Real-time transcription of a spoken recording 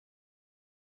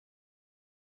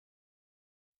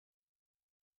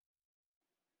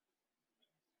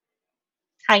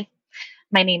Hi,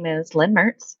 my name is Lynn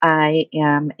Mertz. I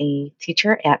am a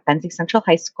teacher at Benzie Central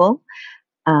High School.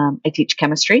 I teach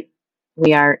chemistry.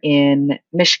 We are in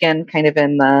Michigan, kind of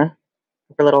in the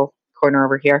upper little corner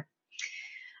over here.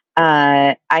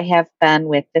 I have been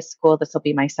with this school, this will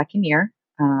be my second year,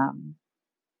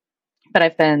 but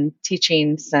I've been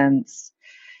teaching since,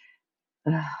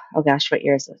 oh gosh, what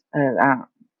year is it?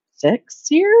 6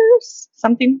 years,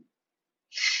 something.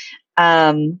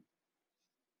 Um,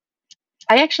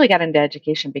 I actually got into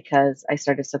education because I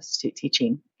started substitute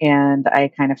teaching and I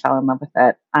kind of fell in love with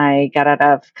it. I got out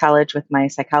of college with my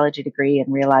psychology degree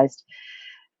and realized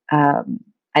I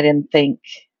didn't think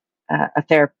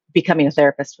becoming a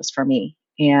therapist was for me.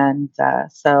 And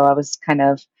so I was kind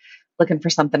of looking for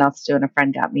something else to do, and a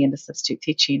friend got me into substitute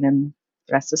teaching, and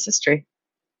the rest is history.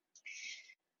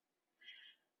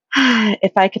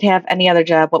 If I could have any other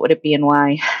job, what would it be and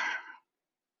why?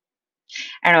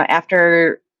 I don't know.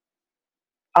 After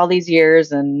all these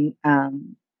years, and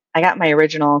I got my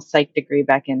original psych degree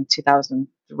back in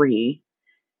 2003.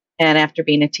 And after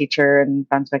being a teacher and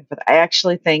bounced back and forth, I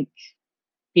actually think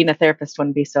being a therapist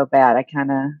wouldn't be so bad.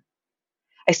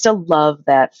 I still love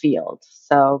that field.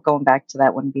 So going back to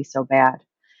that wouldn't be so bad.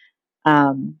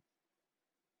 Um,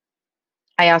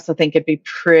 I also think it'd be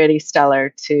pretty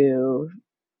stellar to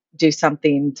do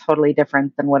something totally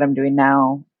different than what I'm doing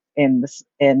now in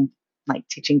like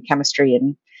teaching chemistry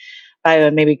and bio,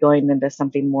 and maybe going into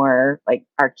something more like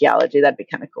archaeology. That'd be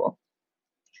kind of cool.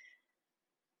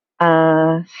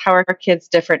 How are kids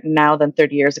different now than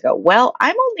 30 years ago? Well,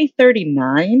 I'm only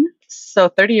 39. So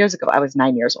 30 years ago, I was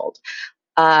 9 years old.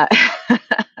 Uh,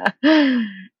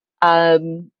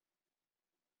 um,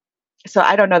 so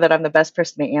I don't know that I'm the best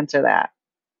person to answer that.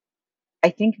 I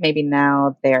think maybe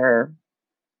now they're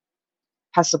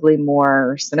possibly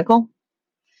more cynical,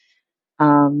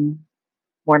 um,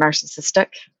 more narcissistic.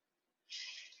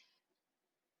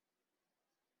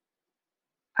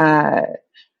 I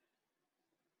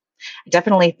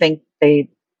definitely think they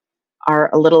are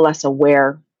a little less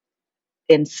aware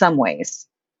in some ways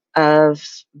of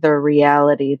the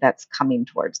reality that's coming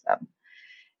towards them.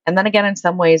 And then again, in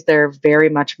some ways, they're very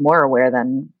much more aware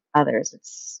than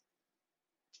others.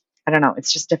 I don't know,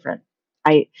 it's just different.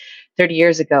 I 30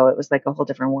 years ago, it was like a whole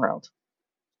different world.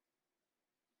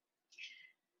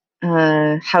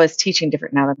 How is teaching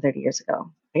different now than 30 years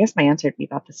ago? I guess my answer would be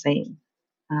about the same.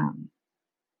 Um,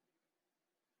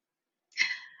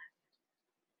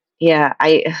 yeah,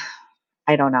 I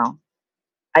don't know.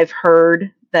 I've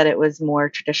heard that it was more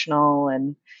traditional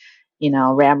and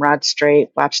ramrod straight,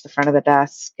 watch the front of the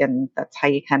desk, and that's how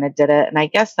you kind of did it. And I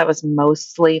guess that was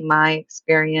mostly my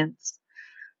experience.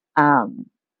 Um,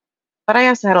 but I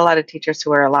also had a lot of teachers who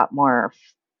were a lot more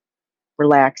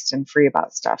relaxed and free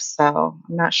about stuff. So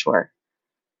I'm not sure.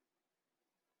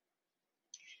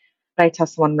 But I tell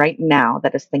someone right now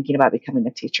that is thinking about becoming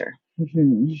a teacher,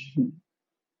 be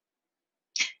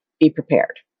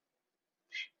prepared.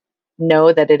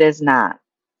 Know that it is not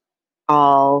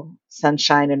all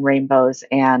sunshine and rainbows,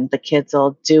 and the kids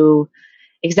will do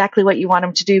exactly what you want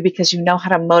them to do because you know how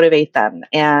to motivate them,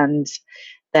 and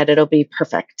that it'll be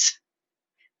perfect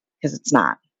because it's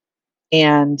not.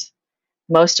 And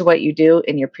most of what you do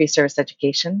in your pre service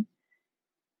education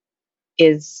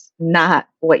is not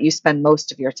what you spend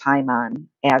most of your time on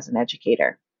as an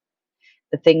educator.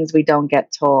 The things we don't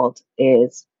get told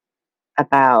is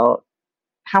about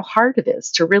how hard it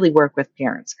is to really work with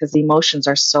parents because the emotions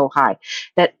are so high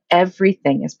that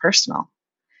everything is personal.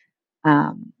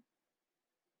 Um,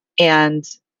 and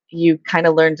you kind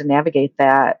of learn to navigate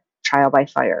that trial by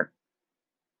fire.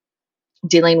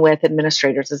 Dealing with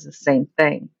administrators is the same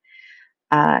thing.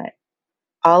 Uh,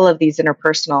 all of these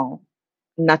interpersonal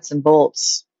nuts and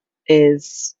bolts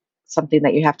is something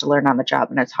that you have to learn on the job,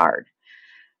 and it's hard.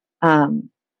 Um,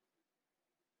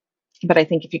 but I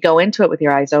think if you go into it with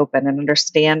your eyes open and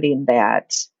understanding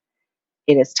that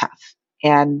it is tough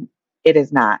and it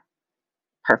is not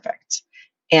perfect,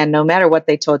 and no matter what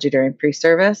they told you during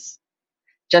pre-service,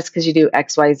 just because you do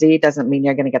XYZ doesn't mean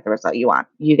you're going to get the result you want.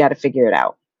 You got to figure it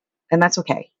out, and that's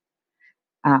okay.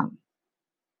 Um,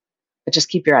 but just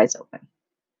keep your eyes open.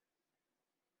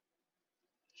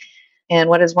 And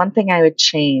what is one thing I would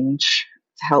change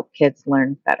to help kids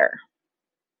learn better?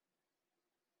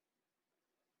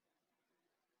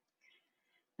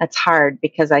 That's hard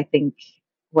because I think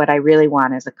what I really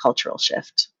want is a cultural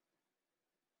shift.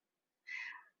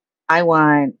 I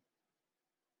want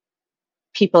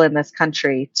people in this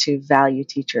country to value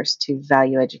teachers, to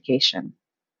value education,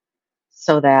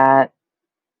 so that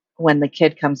when the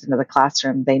kid comes into the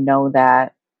classroom, they know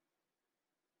that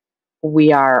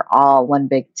we are all one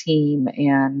big team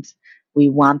and We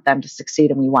want them to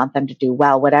succeed and we want them to do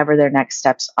well, whatever their next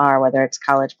steps are, whether it's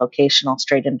college, vocational,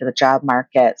 straight into the job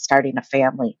market, starting a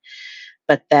family,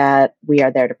 but that we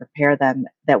are there to prepare them,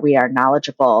 that we are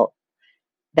knowledgeable,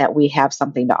 that we have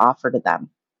something to offer to them.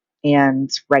 And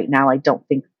right now, I don't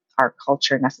think our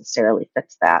culture necessarily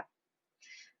fits that.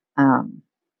 Um,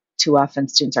 Too often,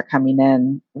 students are coming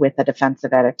in with a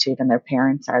defensive attitude, and their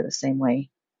parents are the same way.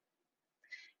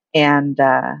 And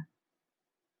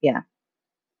yeah,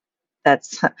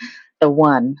 that's the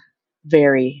one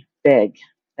very big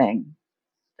thing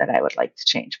that I would like to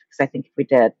change, because I think if we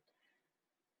did,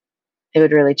 it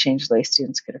would really change the way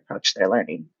students could approach their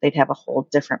learning. They'd have a whole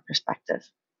different perspective.